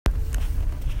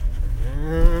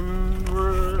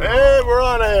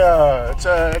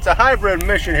it's a hybrid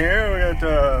mission here. We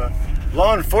got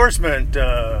law enforcement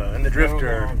and the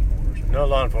drifter. No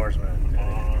law enforcement.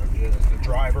 Just the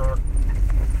driver.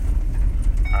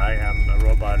 I am a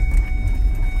robot.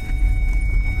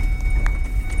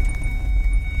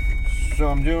 So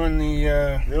I'm doing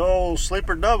The old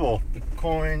sleeper double. the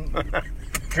coin.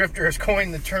 Drifter has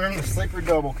coined the term the sleeper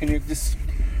double. Can you just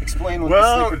explain what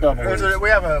the sleeper double is? We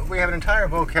have an entire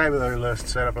vocabulary list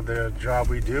set up of the job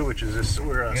we do, which is this.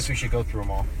 I guess we should go through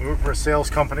them all. We work for a sales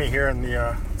company here in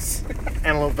the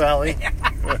Antelope Valley.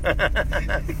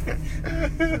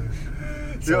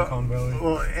 Silicon Valley.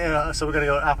 Well, yeah, so we're gonna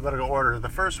go alphabetical order. The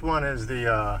first one is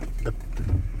the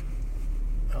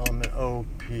element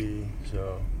OP.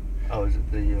 So. Oh, is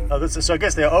it the So I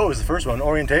guess the O is the first one.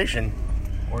 Orientation.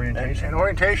 orientation? And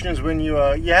orientation is when you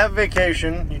have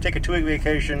vacation. You take a 2-week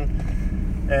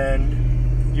vacation,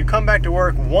 and you come back to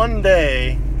work one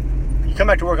day. You come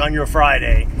back to work on your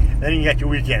Friday, and then you get your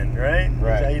weekend, right?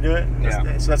 Right. Is that how you do it?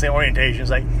 Yeah. So that's the orientation.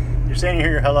 It's like you're saying you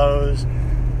hear your hellos,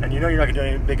 and you know you're not going to do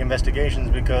any big investigations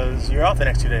because you're off the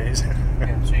next 2 days.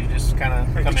 Yeah, so you just kind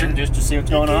of come in just to see what's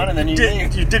going on, and then you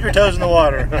leave. You dip your toes in the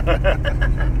water.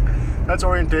 That's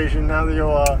orientation. Now the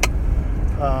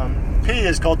P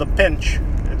is called the pinch.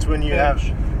 It's when you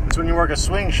It's when you work a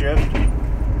swing shift.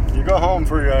 You go home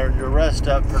for your rest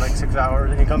up for like 6 hours,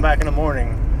 and you come back in the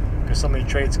morning because somebody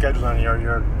trades schedules on you, or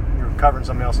you're covering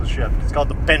somebody else's shift. It's called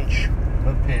the pinch.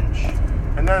 The pinch.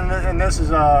 And this is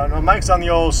Mike's on the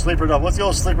old sleeper double. What's the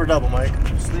old sleeper double, Mike?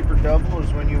 Sleeper double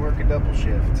is when you work a double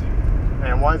shift.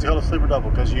 And why is it called a sleeper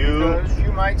double? Because you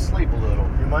might sleep a little.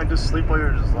 You might just sleep while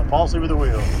you're just fall asleep at the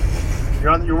wheel.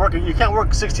 You're working. You can't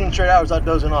work 16 straight hours without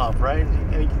dozing off, right?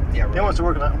 Yeah, right. They want to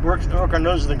work our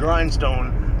nose to the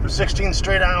grindstone for 16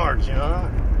 straight hours, you know.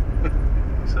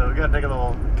 So we gotta take a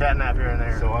little cat nap here and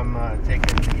there. So I'm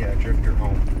taking the drifter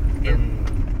home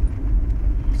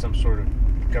in some sort of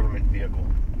government vehicle.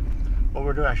 What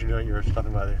we're doing, you're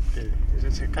stopping by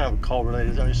is it kind of a call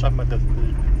related? Are you stopping by the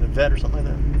vet or something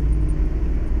like that?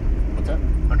 What's that?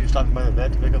 Aren't you stopping by the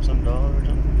vet to pick up some dog or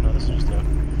something? No, this is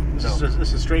just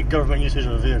this is straight government usage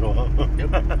of a vehicle, huh?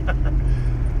 Yep.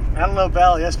 Antelope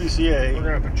Valley, SPCA. We're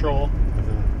gonna patrol.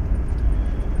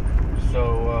 So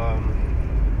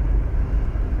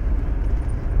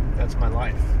that's my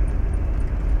life.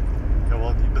 Yeah,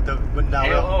 well, but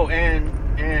now.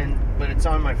 But it's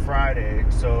on my Friday,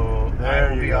 so I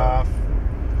will be off.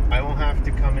 I won't have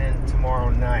to come in tomorrow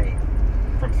night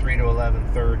from 3 to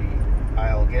 11:30.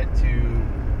 I'll get to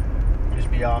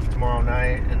just be off tomorrow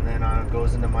night, and then it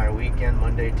goes into my weekend,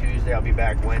 Monday, Tuesday. I'll be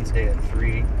back Wednesday at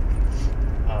 3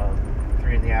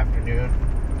 in the afternoon.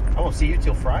 I won't see you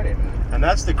till Friday, man. And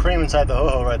that's the cream inside the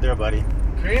ho-ho right there, buddy.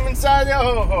 Cream inside the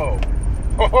ho-ho.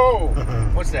 Ho-ho.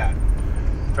 What's that?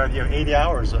 You have 80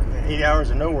 hours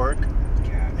of no work,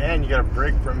 and you got a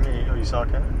break from me. Oh, you saw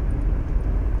Kevin?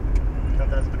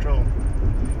 That's patrol.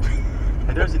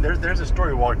 And there's a store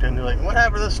you walked in. They're like, "What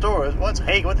happened to the store? What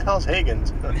the hell is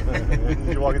Hagen's?"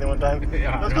 Did you walk in there one time?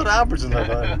 Yeah. Let's go to Albertsons. I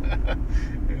thought.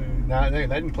 No,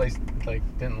 that place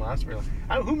didn't last very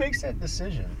long. Who makes that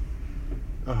decision?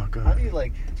 Oh god. How do you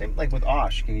same with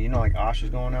Osh? You know, Osh is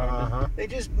going out. Uh-huh. They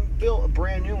just built a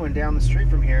brand new one down the street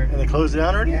from here. And they closed it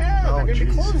down already? Yeah, they're gonna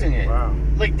be closing it. Wow.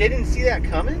 They didn't see that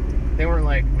coming. They weren't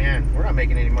like, man, we're not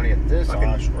making any money at this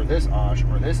Osh or this Osh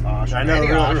or this Osh. I know.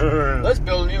 Any Osh. Let's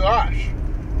build a new Osh.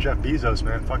 Jeff Bezos,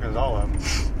 man, fucking us all up.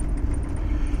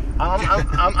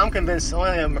 I'm convinced the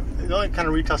only kind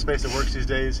of retail space that works these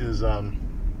days is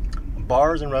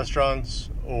bars and restaurants,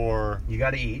 or you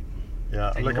got to eat.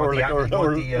 Yeah,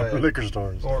 liquor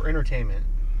stores or entertainment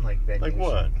venues. Like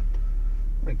what?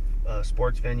 Like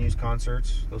sports venues,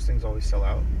 concerts. Those things always sell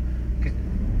out.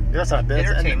 That's not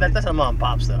that's not mom and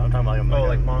pops though. I'm talking about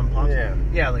like mom and pops. Yeah,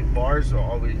 yeah. Like bars are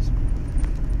always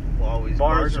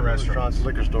bars and restaurants,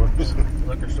 liquor stores,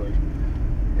 liquor stores.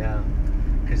 Yeah,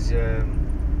 because a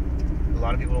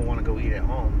lot of people don't want to go eat at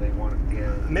home. They want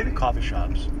maybe coffee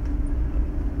shops.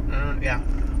 Yeah,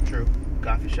 true.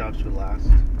 Coffee shops would last.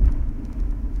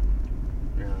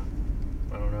 Yeah,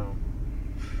 I don't know.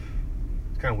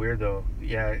 It's kind of weird though.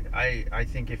 Yeah, I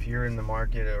think if you're in the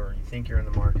market, or you think you're in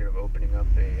the market of opening up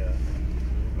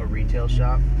a retail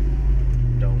shop,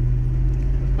 don't.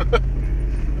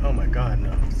 Oh my God,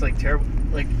 no! It's terrible.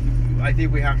 I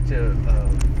think we have to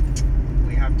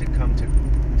come to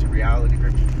reality,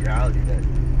 grips with reality that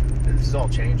this is all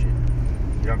changing.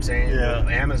 You know what I'm saying? Yeah.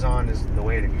 Amazon is the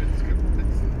way to go.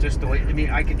 It's just the way. I mean,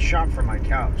 I can shop from my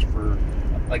couch for.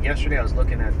 Yesterday, I was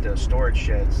looking at storage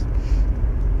sheds.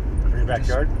 For your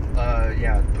backyard?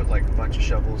 Yeah, put like a bunch of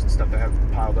shovels and stuff that I have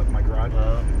piled up in my garage.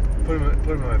 Put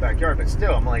them in my backyard. But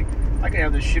still, I'm like, I can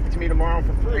have this shipped to me tomorrow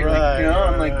for free. Right, like,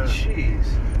 I'm like, jeez.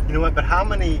 You know what? But how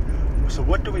many? So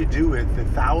what do we do with the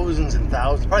thousands and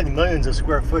thousands, probably millions of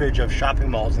square footage of shopping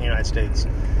malls in the United States?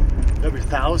 There'll be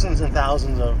thousands and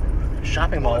thousands of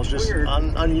shopping malls just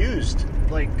unused.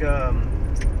 Like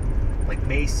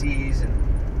Macy's and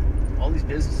all these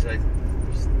businesses, I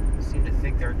seem to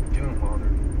think they're doing well. They're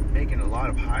making a lot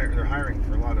of they're hiring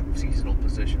for a lot of seasonal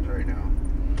positions right now.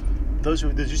 Those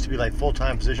used to be like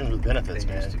full-time positions with benefits,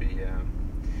 They man. used to be, yeah.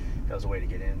 That was a way to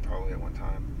get in probably at one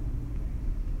time.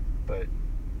 But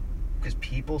because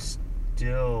people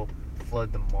still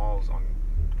flood the malls on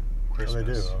Christmas. Oh,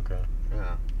 they do. Okay.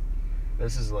 Yeah.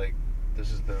 This is the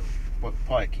what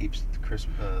probably keeps the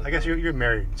Christmas. I guess you're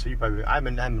married, so you probably. I've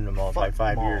been in the mall for like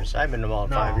 5 years. I've been in the mall in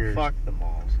 5 years. Fuck the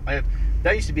malls.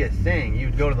 That used to be a thing.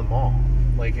 You'd go to the mall.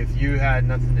 Like if you had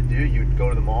nothing to do, you'd go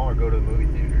to the mall or go to the movie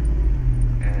theater.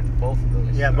 And both of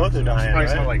those. Yeah, both are dying.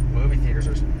 Probably Right? like movie theaters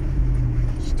are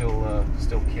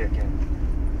still kicking.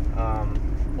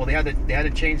 Well, they had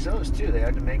to change those too. They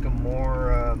had to make them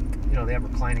more. They have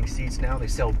reclining seats now. They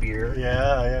sell beer.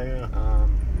 Yeah.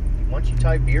 Once you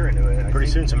tie beer into it, Pretty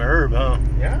soon some herb, huh?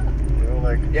 Yeah.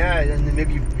 And then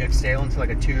maybe you exhale into like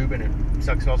a tube, and it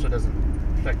sucks. Also doesn't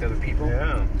affect other people.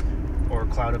 Yeah. Or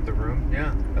cloud up the room.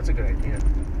 Yeah, that's a good idea.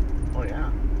 Oh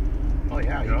yeah. You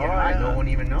get high, no one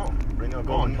even know. Bring no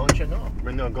golden. Don't you know?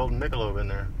 Bring no golden Michelob in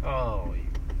there. Oh.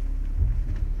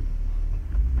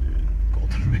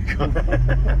 Golden Michelob.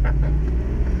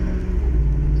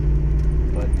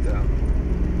 But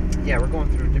we're going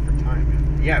through a different time, man.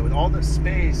 Yeah, with all the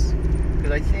space,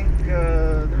 because I think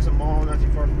there's a mall not too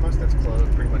far from us that's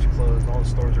closed, pretty much closed. All the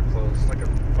stores are closed. It's like a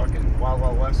fucking Wild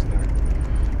Wild West in there.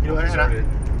 You know what?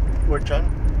 Which one?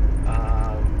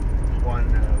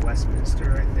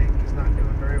 Westminster, I think, is not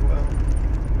doing very well.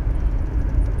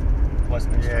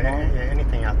 Westminster Mall. Yeah,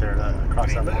 anything out there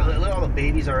across that mall. Look at all the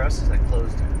Babies R Us that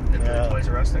closed. The Toys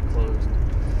R Us that closed.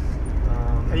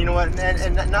 And you know what?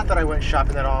 And not that I went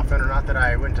shopping that often, or not that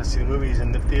I went to see the movies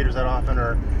in the theaters that often,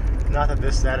 or not that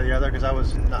this, that, or the other, because I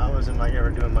wasn't like ever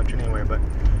doing much anyway. But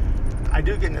I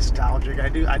do get nostalgic. I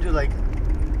do like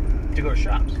to go to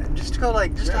shops. Just to go to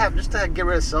get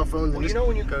rid of cell phones. And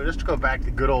just to go back to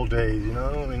the good old days. You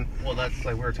know, I mean. Well, that's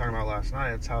like we were talking about last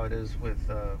night. That's how it is with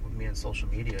me and social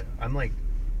media. I'm like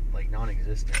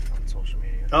non-existent on social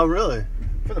media. Oh, really?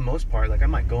 For the most part, like I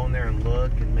might go in there and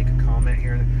look and make a comment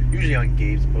here and there. Usually on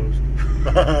Gabe's post.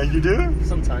 You do?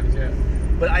 Sometimes, yeah.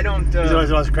 But I don't. Is it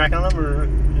always cracking on them, or?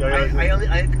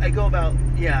 I go about.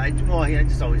 Yeah. I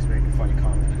just always make a funny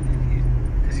comment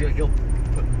because he'll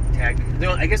tag me.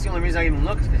 I guess the only reason I even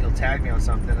look is because he'll tag me on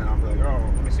something and I'll be like,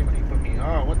 oh, let me see what he put me.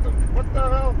 Oh, what the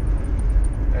hell?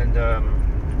 And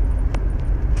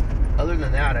other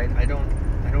than that,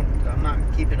 I'm not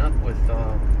keeping up with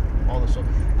all the social.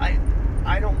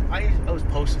 I was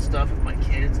posting stuff with my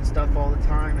kids and stuff all the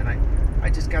time, and I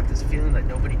just got this feeling that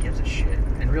nobody gives a shit,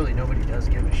 and really nobody does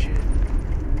give a shit.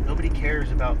 Nobody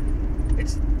cares about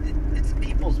it's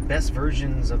people's best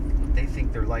versions of what they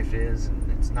think their life is,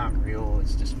 and it's not real.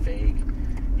 It's just fake.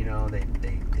 You know, they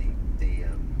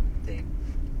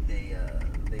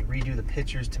redo the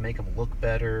pictures to make them look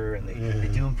better, and they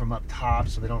do them from up top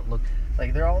so they don't look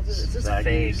like they're all just, it's just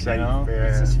fake. You know,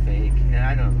 it's just fake. And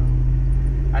I don't know.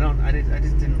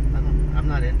 I'm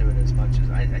not into it as much as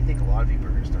I think a lot of people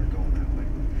are going to start going that way.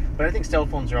 But I think cell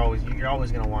phones you're always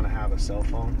going to want to have a cell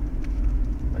phone.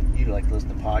 Like you listen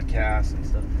to podcasts and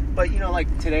stuff. But like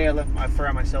today I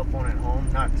forgot my cell phone at home,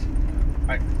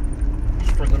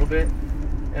 just for a little bit,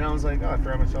 and I was like, oh, I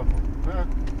forgot my cell phone.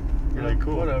 You're like,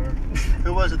 cool. Whatever.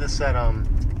 Who was it that said,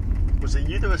 was it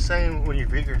you that was saying when you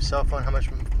forget your cell phone how much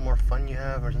more fun you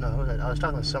have? Or no, who was that? I was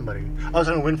talking to somebody. I was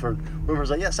talking to Winford. Winford was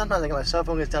like, yeah, sometimes I get my cell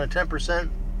phone gets down to 10%,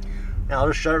 and I'll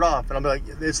just shut it off. And I'll be like,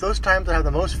 it's those times I have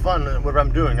the most fun whatever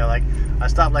I'm doing. I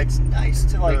stop It's nice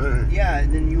to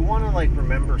and then you want to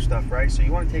remember stuff, right? So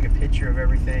you want to take a picture of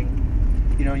everything.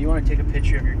 You want to take a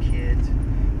picture of your kids.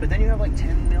 But then you have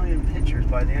 10 million pictures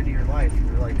by the end of your life.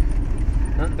 You're like,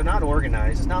 they're not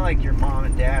organized. It's not like your mom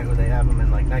and dad who they have them in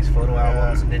nice photo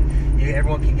albums, and then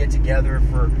everyone can get together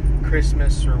for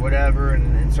Christmas or whatever,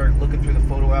 and start looking through the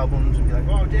photo albums and be like,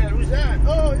 oh, Dad, who's that?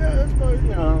 Oh, yeah, that's my,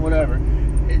 whatever.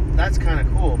 That's kind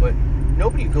of cool, but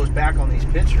nobody goes back on these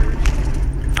pictures.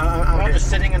 I'm just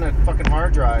sitting in a fucking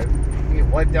hard drive. You get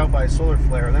wiped out by a solar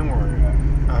flare, then where are you at?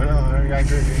 I know, I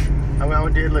agree. I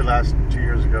went to Italy 2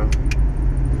 years ago.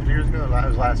 2 years ago? It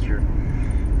was last year.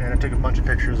 And I took a bunch of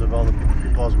pictures of all the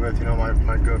people I was with,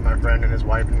 my friend and his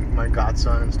wife and my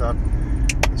godson and stuff.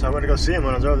 So I went to go see him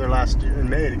when I was over there last in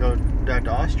May to go back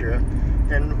to Austria,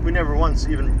 and we never once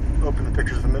even opened the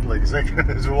pictures from Italy.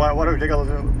 Because so why do we take all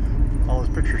those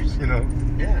pictures? You know?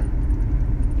 Yeah.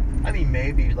 I mean,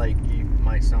 maybe like you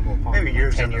might stumble upon maybe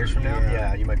years 10 years from now.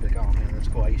 Yeah, you might be like, oh man, that's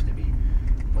cool. I used to be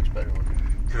much better looking.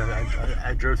 Dude,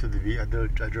 I drove through the beach. I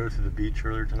drove through the beach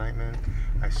earlier tonight, man.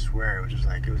 I swear it was just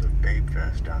like it was a babe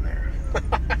fest down there.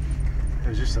 It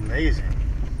was just amazing.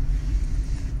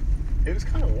 It was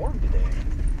kind of warm today.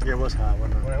 Yeah, it was hot.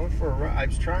 Wasn't it? When I went for a run, I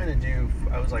was trying to do.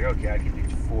 I was like, okay, I can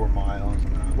do 4 miles.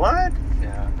 What?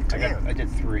 Yeah, I did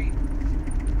 3.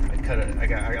 I cut it.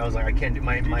 I was like, I can't do.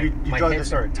 My hands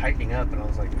started tightening up, and I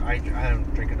was like, I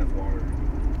don't drink enough water.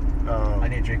 I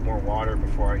need to drink more water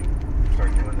before I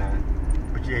start doing that.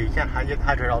 But yeah, you can't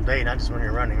hydrate all day, not just when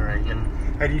you're running, right?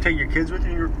 Mm-hmm. Hey, do you take your kids with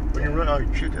you when you run? Oh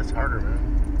shit, that's harder, man.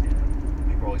 Yeah,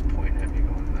 people are always pointing at me,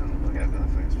 going, "Man, look at that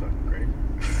thing's fucking great."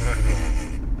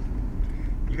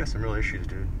 You got some real issues,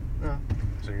 dude. No.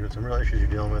 So you got some real issues you're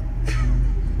dealing with.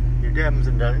 Your dad must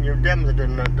have done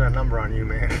a number on you,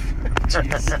 man.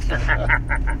 Jesus. What's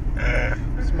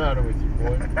the matter with you,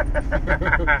 boy?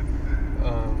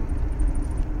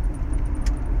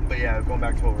 But yeah, going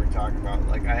back to what we were talking about,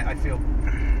 like I feel,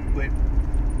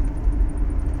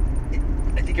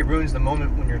 I think it ruins the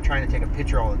moment when you're trying to take a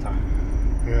picture all the time.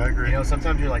 Yeah, I agree. You know,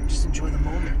 sometimes you're like, just enjoy the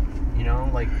moment. You know,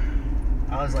 like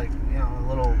I was like, you know,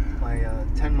 my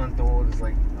 10-month-old is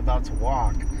like about to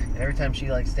walk, and every time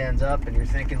she like stands up, and you're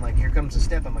thinking like, here comes the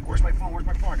step. I'm like, where's my phone?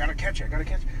 I gotta catch it. I'm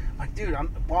like, dude,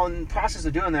 while in the process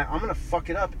of doing that, I'm gonna fuck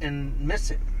it up and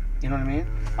miss it. You know what I mean?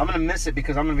 I'm gonna miss it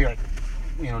because I'm gonna be like,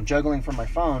 you know, juggling for my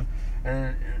phone,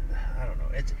 and I don't know.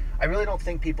 I really don't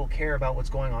think people care about what's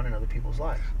going on in other people's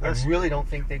lives. I really don't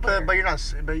think they care. But you're not.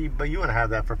 But you want to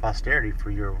have that for posterity for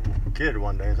your kid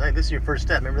one day. It's like, this is your first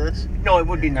step. Remember this? No, it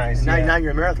would be nice. Now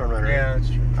you're a marathon runner. Yeah, that's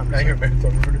true. Now you're a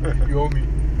marathon runner. You owe me.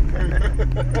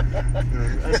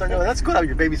 That's cool.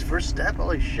 Your baby's first step.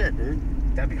 Holy shit, dude.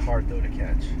 That'd be hard though to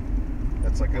catch.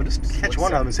 That's like just catch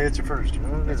one of them and say it's your first. You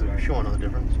know? That's right. Showing the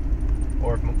difference.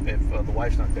 Or if the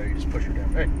wife's not there, you just push her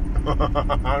down. Hey.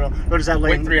 I don't know. No, just have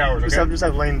Lane. Wait 3 hours, okay? Just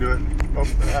have Lane do it. Oh,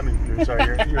 I mean, you're a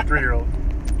 3-year-old.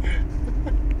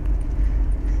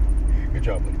 Good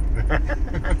job, buddy.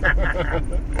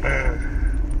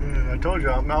 I told you,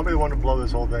 I'll be the one to blow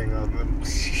this whole thing up.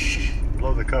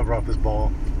 Blow the cover off this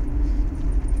ball.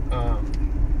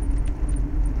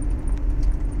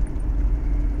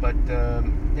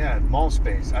 Yeah, mall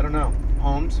space. I don't know.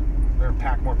 Homes. They're gonna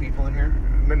pack more people in here.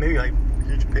 Maybe like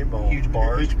huge paintball. Huge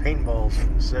bars. Huge paintballs.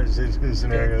 Scenarios.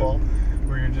 Paintball,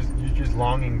 where you're just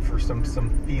longing for some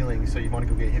feeling, so you want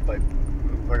to go get hit by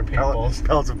like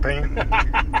pellets of paint.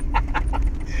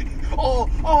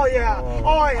 Oh yeah.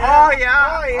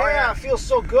 It feels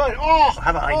so good.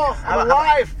 I'm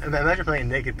alive. Imagine playing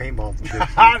naked paintball.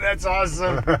 That's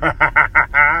awesome.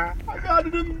 I got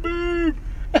it in the boob.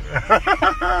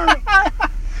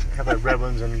 Have like red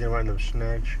ones and get one of those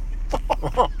snatch.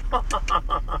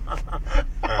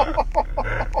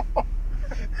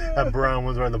 That brown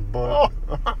one's right in the butt.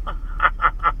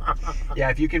 Yeah,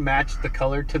 if you can match the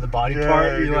color to the body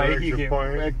part, you get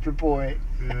extra point.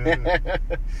 Yeah.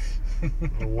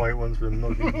 The white ones for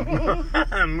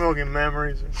the milky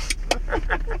memories.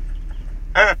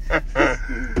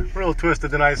 Real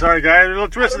twisted tonight. Sorry, guys. A little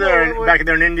twisted there. Back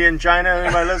there in India and China.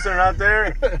 Anybody listening out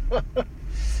there?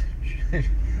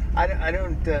 I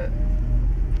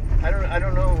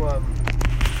don't know.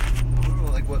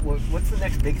 Like what's the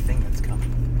next big thing that's coming?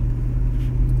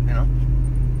 You know,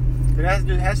 it has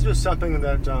to do with something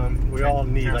that we all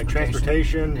need, like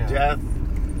transportation, death,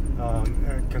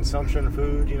 consumption of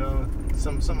food. You know,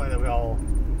 something like that. We all.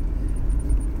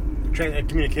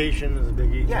 Communication is a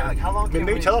biggie. Yeah, like how long?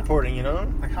 Maybe teleporting. You know,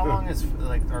 like how long is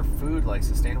like our food like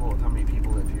sustainable with how many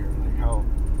people live here? Like how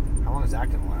long is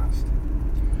that gonna last?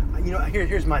 You know,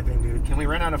 here's my thing, dude. Can we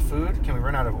run out of food? Can we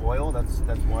run out of oil? That's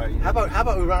why. You know, how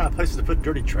about we run out of places to put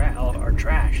dirty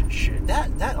trash and shit?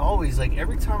 That always, like,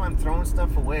 every time I'm throwing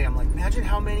stuff away, I'm like, imagine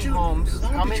how many homes,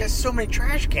 how many, has so many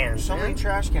trash cans, many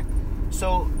trash cans.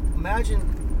 So imagine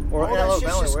all that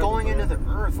shit's just going into the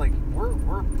earth. Like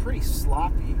we're pretty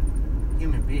sloppy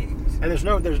human beings. And there's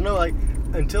no like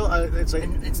until it's like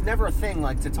and it's never a thing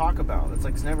like to talk about.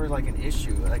 It's never like an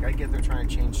issue. Like I get they're trying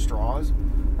to change straws.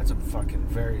 That's a fucking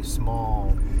very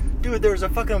small... Dude, there's a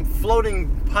fucking floating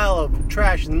pile of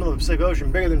trash in the middle of the Pacific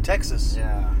Ocean bigger than Texas.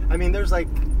 Yeah. I mean, there's like...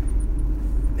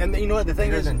 And you know what the thing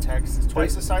is? Bigger than Texas?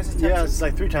 Twice the size of Texas? Yeah, it's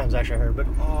like 3 times actually, I heard.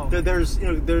 But there's,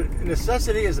 you know,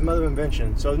 necessity is the mother of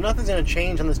invention. So nothing's going to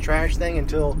change on this trash thing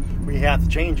until we have to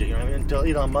change it, you know what I mean? Until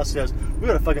Elon Musk says, we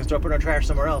got to fucking start putting our trash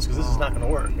somewhere else because this is not going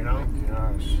to work, you know? Oh my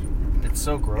gosh. It's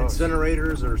so gross.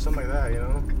 Incinerators or something like that, you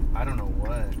know? I don't know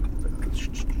what.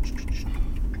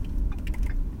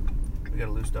 We got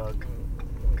a loose dog.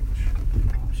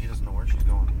 She doesn't know where she's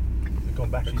going. She's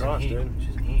going back across, dude.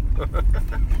 She's in heat.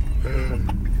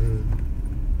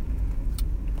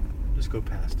 Just go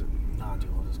past it. Nah,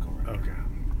 dude, we'll just go right here. Okay.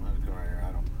 We'll just go right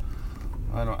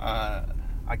here.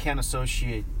 I can't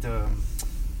associate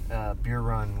beer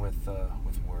run with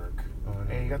work. Oh,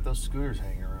 Hey, you got those scooters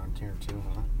hanging around here too,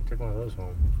 huh? Take one of those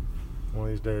home. One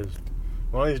of these days.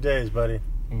 One of these days, buddy. You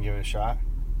can give it a shot.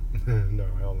 No,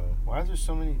 hell no. Why is there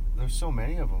so many? There's so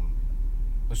many of them.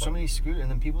 There's so many scooters,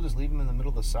 and then people just leave them in the middle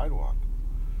of the sidewalk.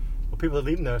 Well, people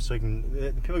leave them there so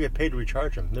people get paid to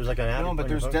recharge them. There's like an app. No, but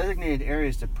there's designated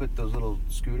areas to put those little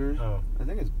scooters. Oh. I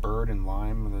think it's Bird and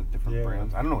Lime, the different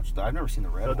brands. I don't know. I've never seen the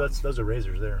red ones. Those are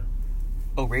Razors there.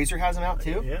 Oh, Razor has them out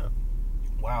too? Yeah.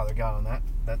 Wow, they got on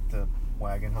that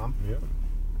wagon, huh? Yeah.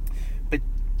 But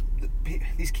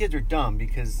these kids are dumb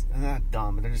because they're not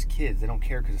dumb, but they're just kids. They don't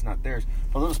care because it's not theirs.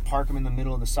 But they'll just park them in the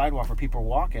middle of the sidewalk where people are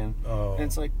walking. Oh. And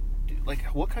it's like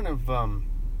what kind of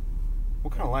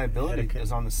liability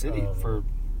is on the city for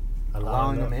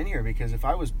allowing them in here? Because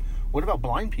what about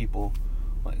blind people?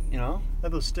 Like, you know, They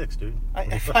have those sticks, dude.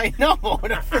 I know.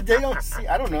 They don't see.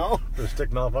 I don't know. The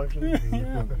stick malfunction.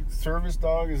 Yeah, service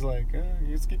dog is like,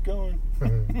 let's get going.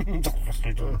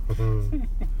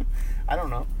 I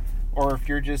don't know. Or if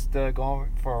you're just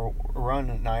going for a run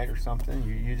at night or something,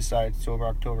 you decide Sober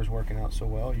October's working out so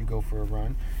well, you go for a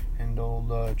run, and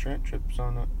old Trent trips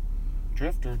on a.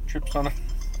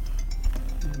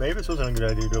 Maybe this wasn't a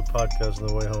good idea to do a podcast on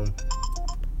the way home.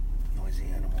 Noisy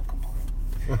animal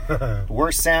complaint. The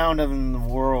worst sound in the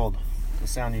world. The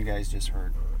sound you guys just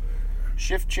heard.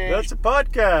 Shift Change. That's a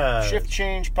podcast. Shift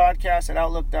Change Podcast at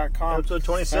Outlook.com. Episode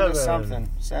 27.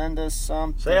 Send us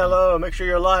something. Say hello. Make sure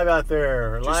you're live out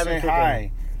there. Just live say and kicking.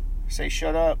 hi. Say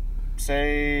shut up.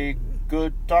 Say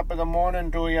good top of the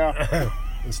morning to ya.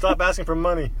 And stop asking for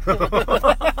money.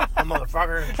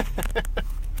 Motherfucker.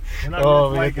 We're not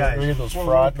Oh, white guys. we get those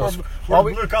fraud. We're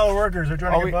blue collar workers. They're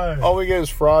trying to get by. All we get is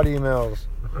fraud emails.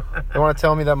 They want to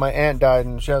tell me that my aunt died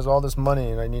and she has all this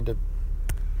money and I need to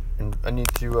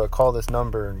call this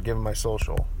number and give them my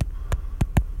social.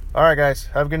 All right, guys.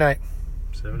 Have a good night.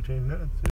 17 minutes.